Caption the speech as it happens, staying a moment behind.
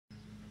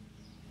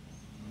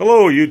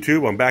Hello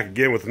YouTube, I'm back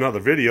again with another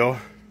video.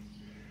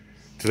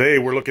 Today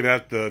we're looking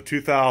at the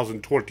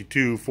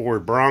 2022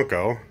 Ford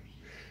Bronco.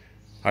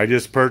 I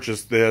just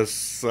purchased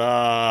this 2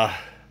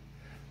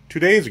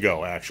 days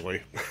ago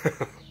actually.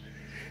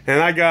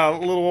 And I got a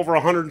little over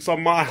 100 and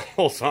some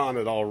miles on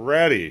it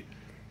already.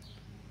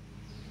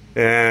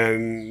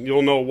 And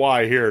you'll know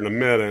why here in a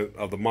minute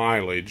of the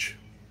mileage.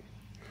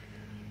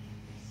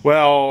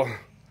 Well,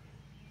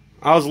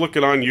 I was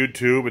looking on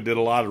YouTube and did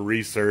a lot of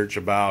research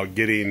about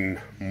getting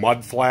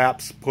mud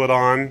flaps put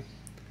on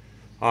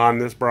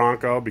this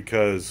Bronco,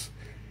 because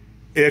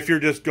if you're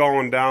just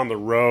going down the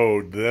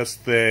road, this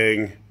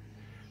thing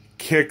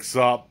kicks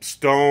up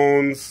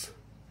stones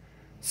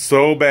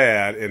so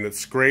bad and it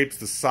scrapes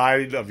the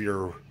side of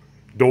your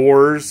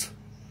doors.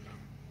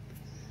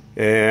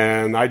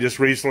 And I just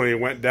recently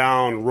went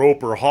down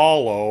Roper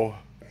Hollow,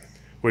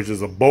 which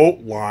is a boat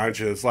launch.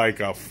 It's like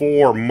a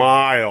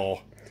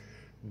 4-mile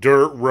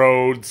dirt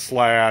road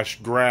slash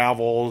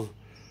gravel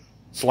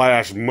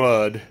slash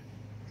mud,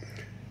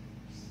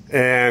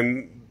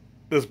 and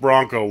this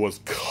Bronco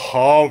was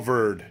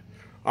covered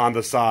on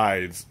the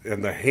sides,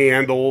 and the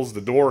handles,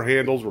 the door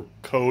handles, were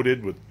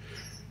coated with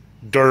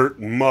dirt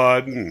and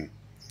mud, and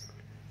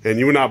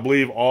you would not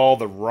believe all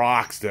the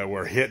rocks that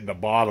were hitting the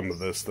bottom of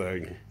this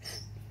thing.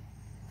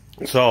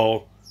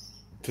 So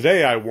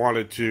today I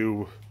wanted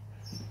to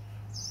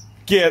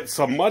get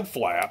some mud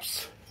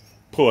flaps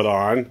put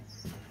on,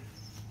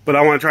 but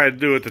I want to try to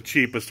do it the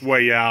cheapest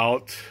way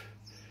out.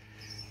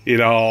 You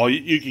know,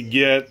 you can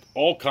get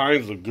all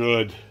kinds of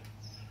good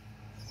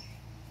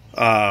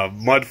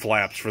mud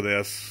flaps for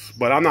this,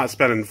 but I'm not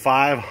spending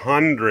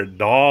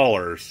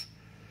 $500.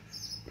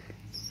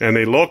 And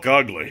they look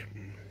ugly.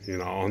 You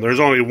know, and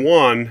there's only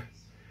one.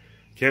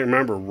 Can't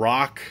remember,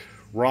 rock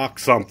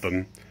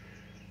something.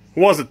 It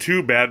wasn't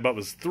too bad, but it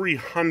was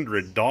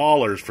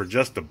 $300 for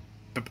just the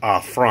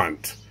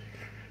front.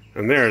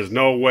 And there is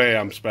no way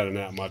I'm spending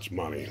that much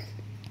money.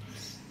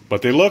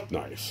 But they look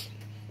nice.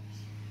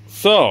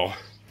 So,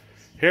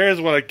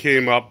 here's what I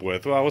came up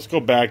with. Well, let's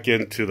go back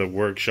into the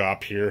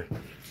workshop here.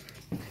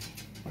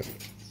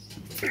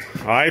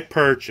 I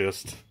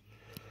purchased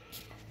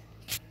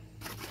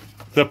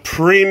the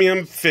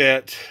premium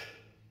fit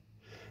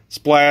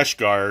splash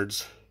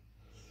guards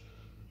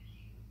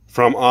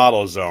from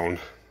AutoZone.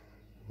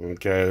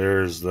 Okay,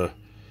 there's the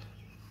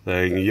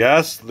thing.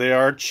 Yes, they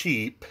are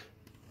cheap.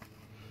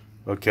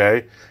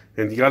 Okay,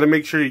 and you got to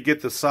make sure you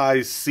get the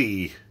size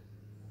C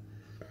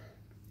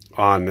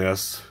on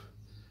this.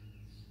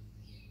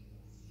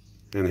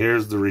 And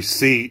here's the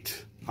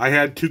receipt. I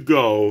had to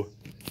go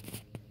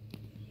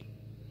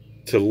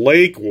to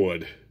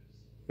Lakewood,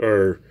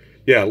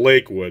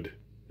 Lakewood.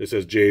 It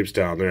says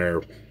Jamestown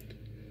there,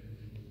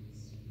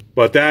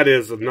 but that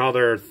is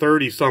another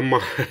 30 some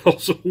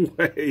miles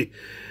away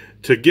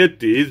to get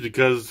these,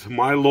 because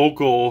my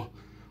local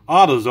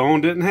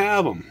AutoZone didn't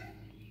have them.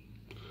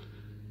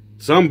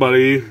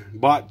 Somebody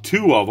bought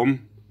 2 of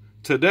them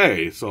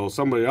today, so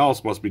somebody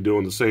else must be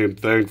doing the same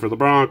thing for the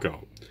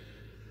Bronco.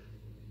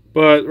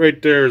 But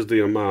right there's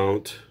the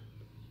amount.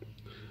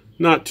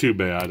 Not too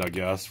bad, I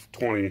guess.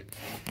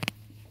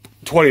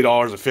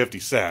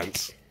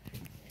 $20.50.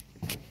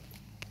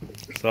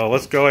 So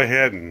let's go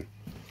ahead and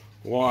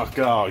walk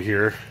out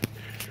here,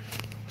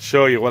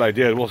 show you what I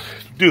did. We'll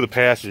do the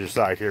passenger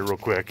side here real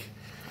quick,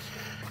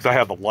 because I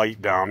have the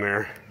light down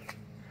there.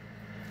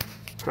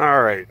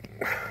 Alright,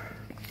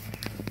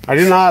 I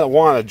do not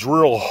want to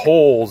drill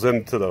holes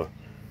into the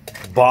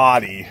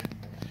body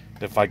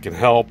if I can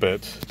help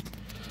it.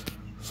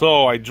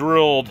 So I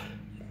drilled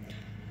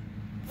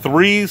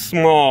 3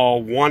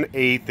 small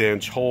 1/8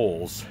 inch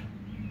holes,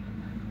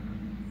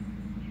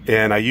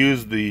 and I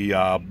used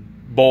the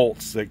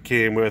bolts that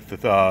came with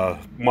the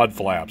mud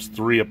flaps,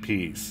 3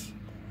 apiece.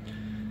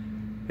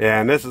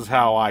 And this is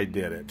how I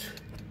did it.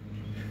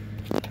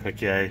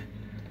 Okay,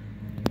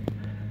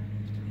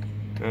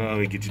 let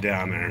me get you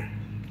down there.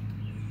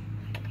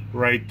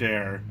 Right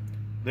there,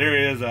 there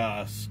is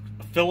a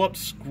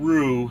Phillips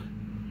screw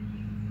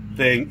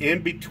thing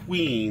in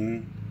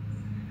between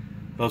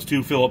those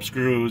 2 Phillips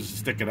screws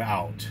sticking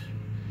out.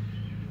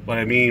 What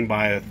I mean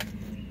by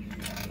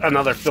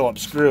another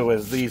Phillips screw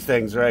is these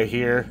things right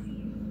here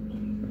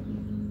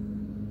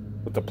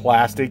with the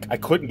plastic. I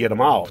couldn't get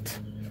them out.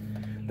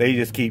 They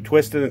just keep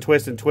twisting and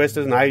twisting and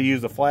twisting, and I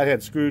use a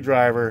flathead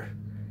screwdriver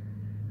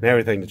and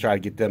everything to try to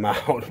get them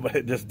out, but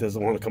it just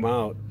doesn't want to come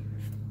out.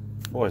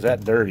 Boy, is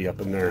that dirty up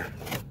in there.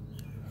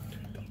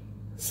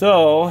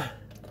 So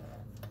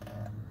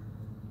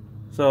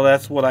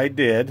that's what I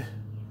did.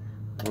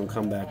 We'll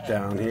come back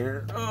down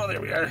here. Oh,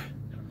 there we are.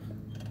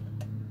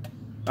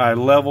 I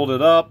leveled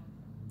it up,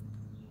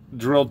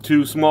 drilled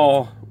 2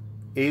 small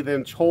 1/8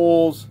 inch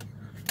holes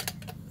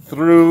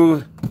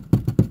through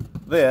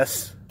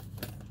this,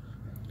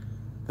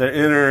 the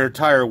inner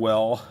tire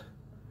well.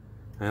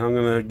 And I'm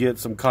going to get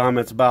some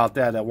comments about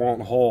that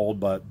won't hold,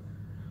 but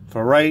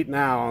for right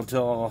now,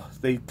 until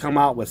they come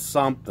out with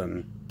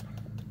something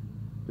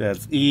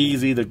that's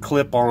easy to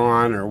clip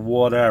on or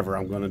whatever,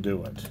 I'm going to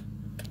do it.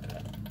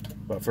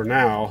 But for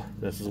now,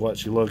 this is what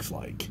she looks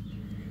like.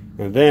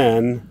 And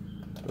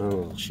then,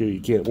 oh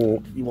shoot, you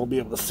won't be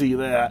able to see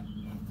that.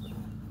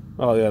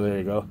 Oh yeah, there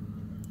you go.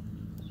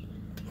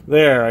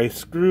 There, I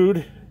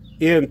screwed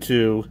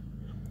into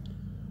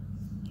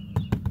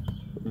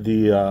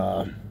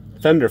the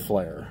fender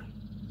flare.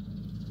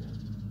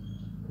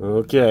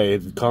 Okay,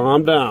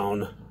 calm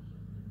down.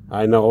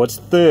 I know it's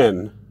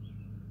thin,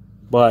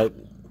 but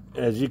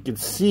as you can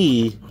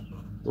see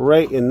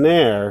right in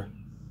there,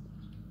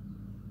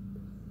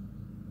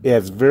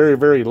 it's very,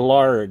 very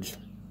large.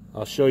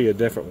 I'll show you a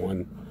different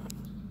one.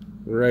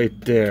 Right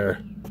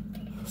there.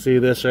 See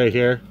this right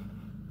here?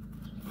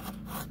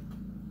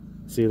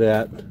 See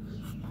that?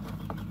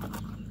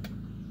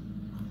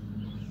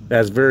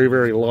 That's very,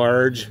 very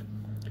large,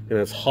 and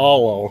it's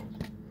hollow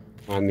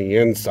on the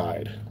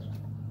inside.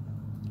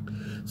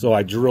 So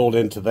I drilled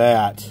into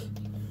that,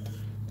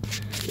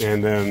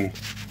 and then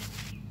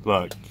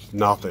look,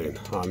 nothing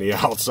on the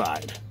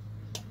outside.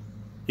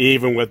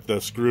 Even with the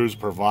screws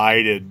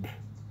provided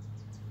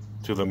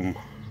to them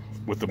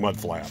with the mud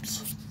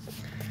flaps.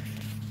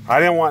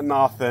 I didn't want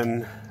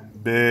nothing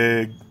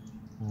big,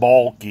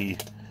 bulky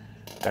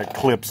that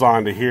clips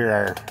onto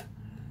here.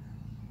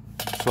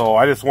 So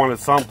I just wanted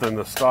something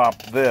to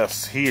stop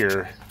this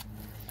here.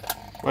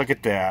 Look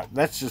at that.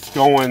 That's just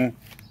going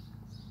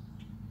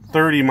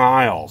 30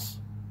 miles.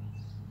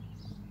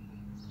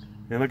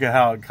 And look at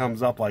how it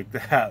comes up like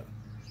that.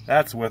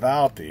 That's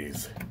without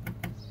these.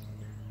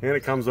 And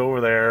it comes over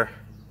there.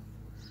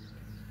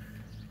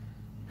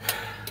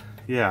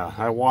 Yeah,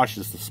 I washed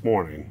this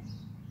morning.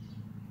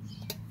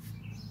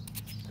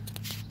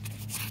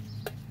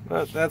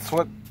 But that's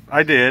what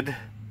I did.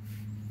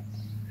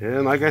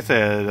 And like I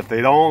said, if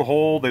they don't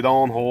hold, they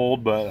don't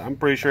hold. But I'm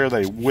pretty sure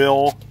they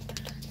will.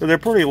 They're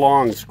pretty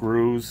long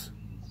screws.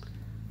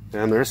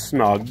 And they're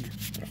snug.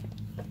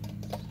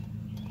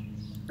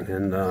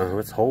 And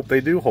let's hope they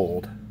do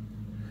hold.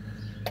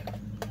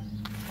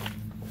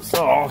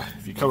 So,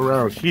 if you come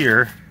around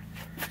here,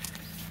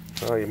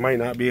 you might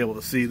not be able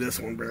to see this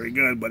one very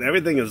good, but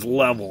everything is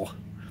level.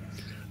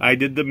 I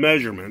did the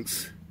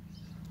measurements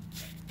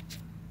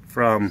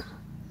from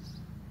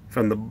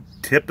the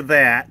tip of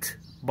that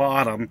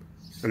bottom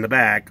and the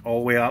back all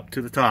the way up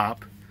to the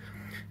top.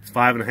 It's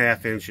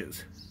 5.5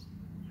 inches.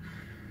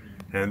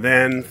 And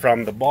then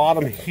from the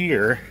bottom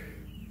here,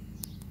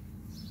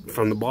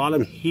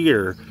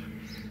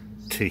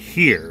 to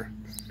here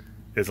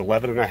is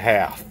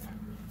 11.5.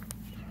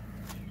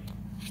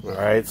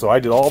 Alright, so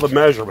I did all the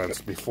measurements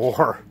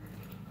before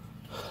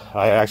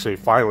I actually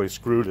finally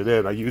screwed it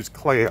in. I used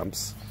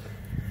clamps.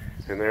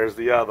 And there's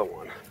the other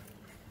one.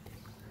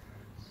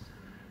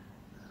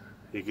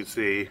 You can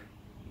see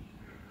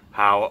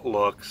how it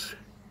looks.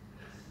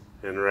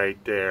 And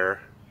right there,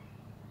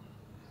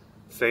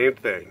 same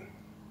thing.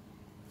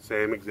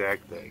 Same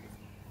exact thing.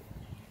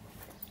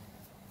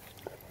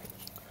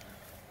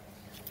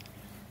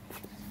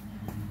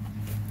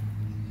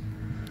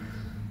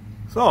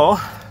 So,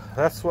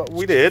 that's what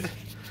we did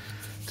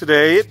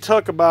today. It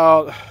took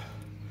about,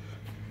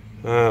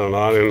 I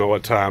don't know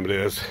what time it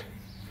is.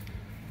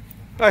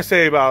 I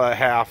say about a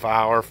half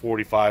hour,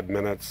 45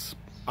 minutes.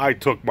 I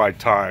took my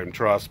time,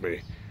 trust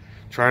me,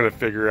 trying to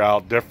figure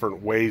out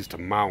different ways to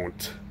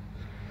mount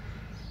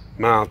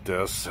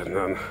this. And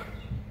then,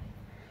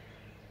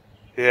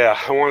 yeah,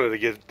 I wanted to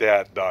get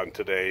that done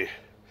today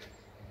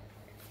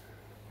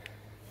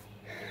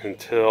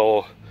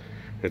until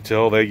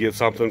they get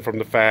something from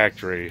the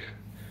factory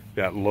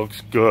that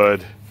looks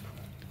good.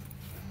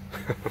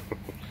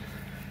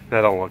 That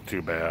don't look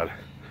too bad.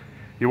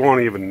 You won't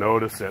even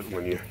notice it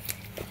when you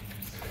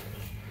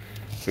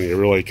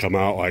really come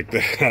out like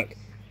that.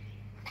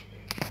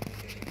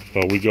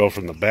 But we go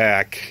from the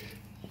back.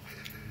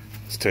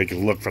 Let's take a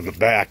look from the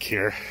back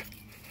here.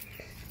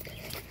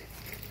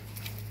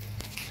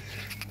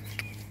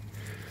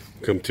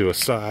 Come to a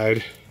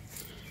side.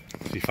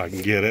 See if I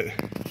can get it.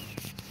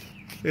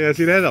 Yeah,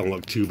 see, that don't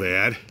look too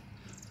bad.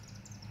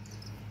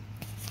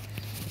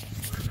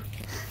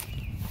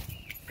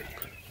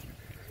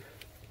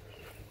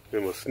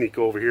 Then we'll sneak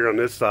over here on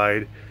this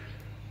side.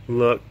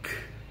 Look.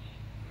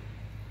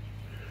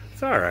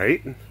 It's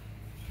alright.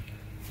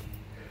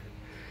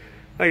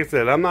 Like I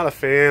said, I'm not a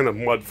fan of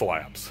mud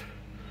flaps.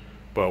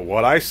 But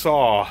what I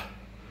saw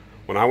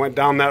when I went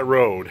down that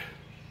road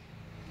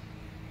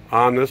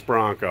on this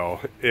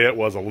Bronco, it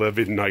was a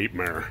living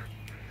nightmare.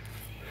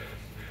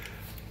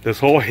 This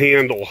whole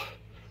handle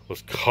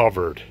was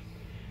covered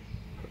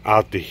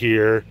out to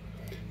here.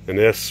 And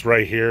this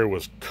right here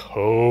was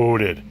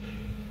coated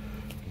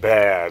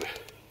bad.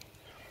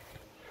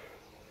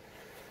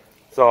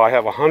 So I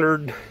have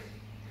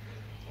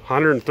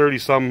 130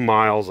 some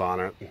miles on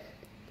it.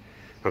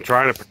 I'm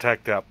trying to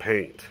protect that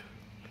paint.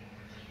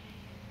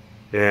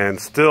 And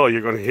still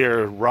you're going to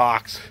hear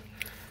rocks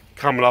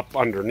coming up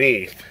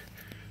underneath.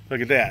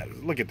 Look at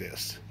that. Look at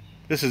this.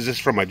 This is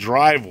just from my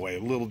driveway,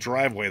 a little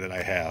driveway that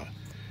I have.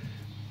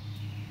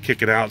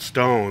 Kicking out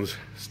stones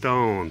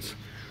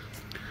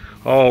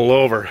all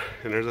over.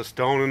 And there's a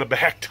stone in the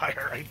back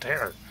tire right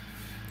there.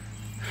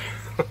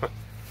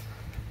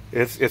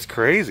 It's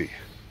crazy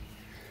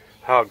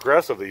how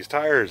aggressive these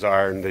tires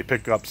are, and they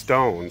pick up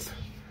stones.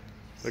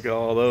 Look at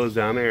all those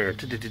down there.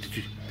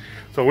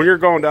 So when you're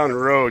going down the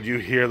road, you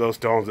hear those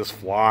stones just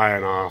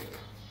flying off.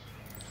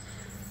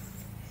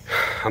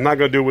 I'm not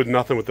going to do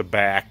nothing with the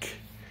back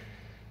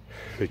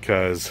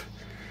because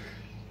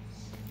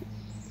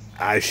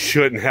I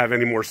shouldn't have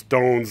any more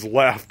stones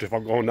left if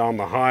I'm going down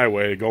the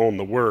highway going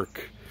to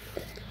work.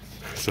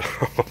 So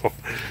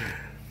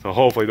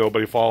hopefully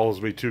nobody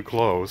follows me too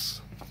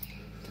close.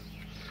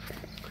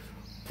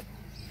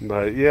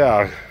 But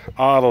yeah,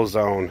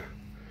 AutoZone.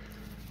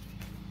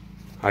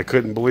 I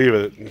couldn't believe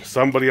it.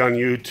 Somebody on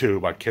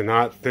YouTube, I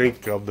cannot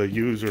think of the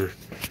user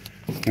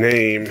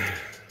name,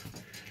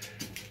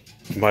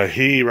 but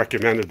he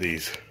recommended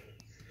these.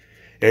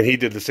 And he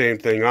did the same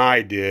thing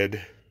I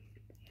did,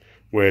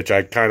 which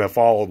I kind of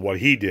followed what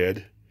he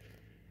did.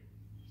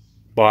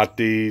 Bought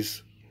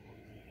these,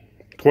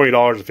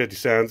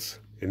 $20.50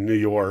 in New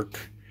York.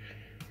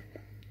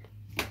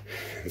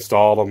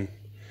 Installed them.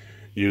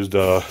 Used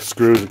the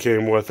screws that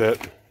came with it.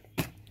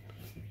 And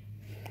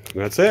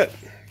that's it.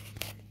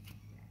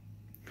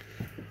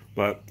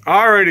 But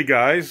alrighty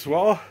guys,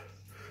 well,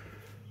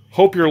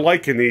 hope you're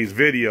liking these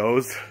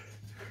videos.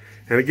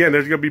 And again,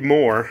 there's going to be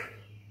more.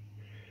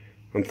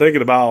 I'm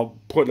thinking about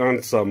putting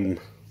on some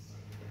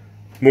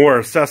more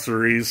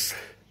accessories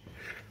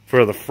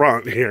for the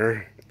front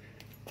here.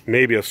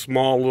 Maybe a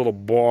small little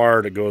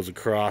bar that goes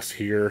across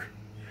here.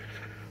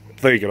 I'm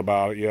thinking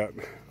about it yet.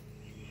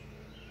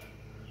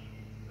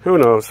 Who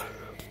knows?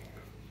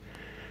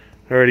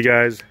 Alrighty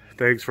guys,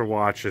 thanks for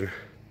watching.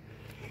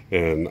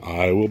 And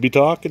I will be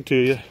talking to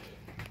you.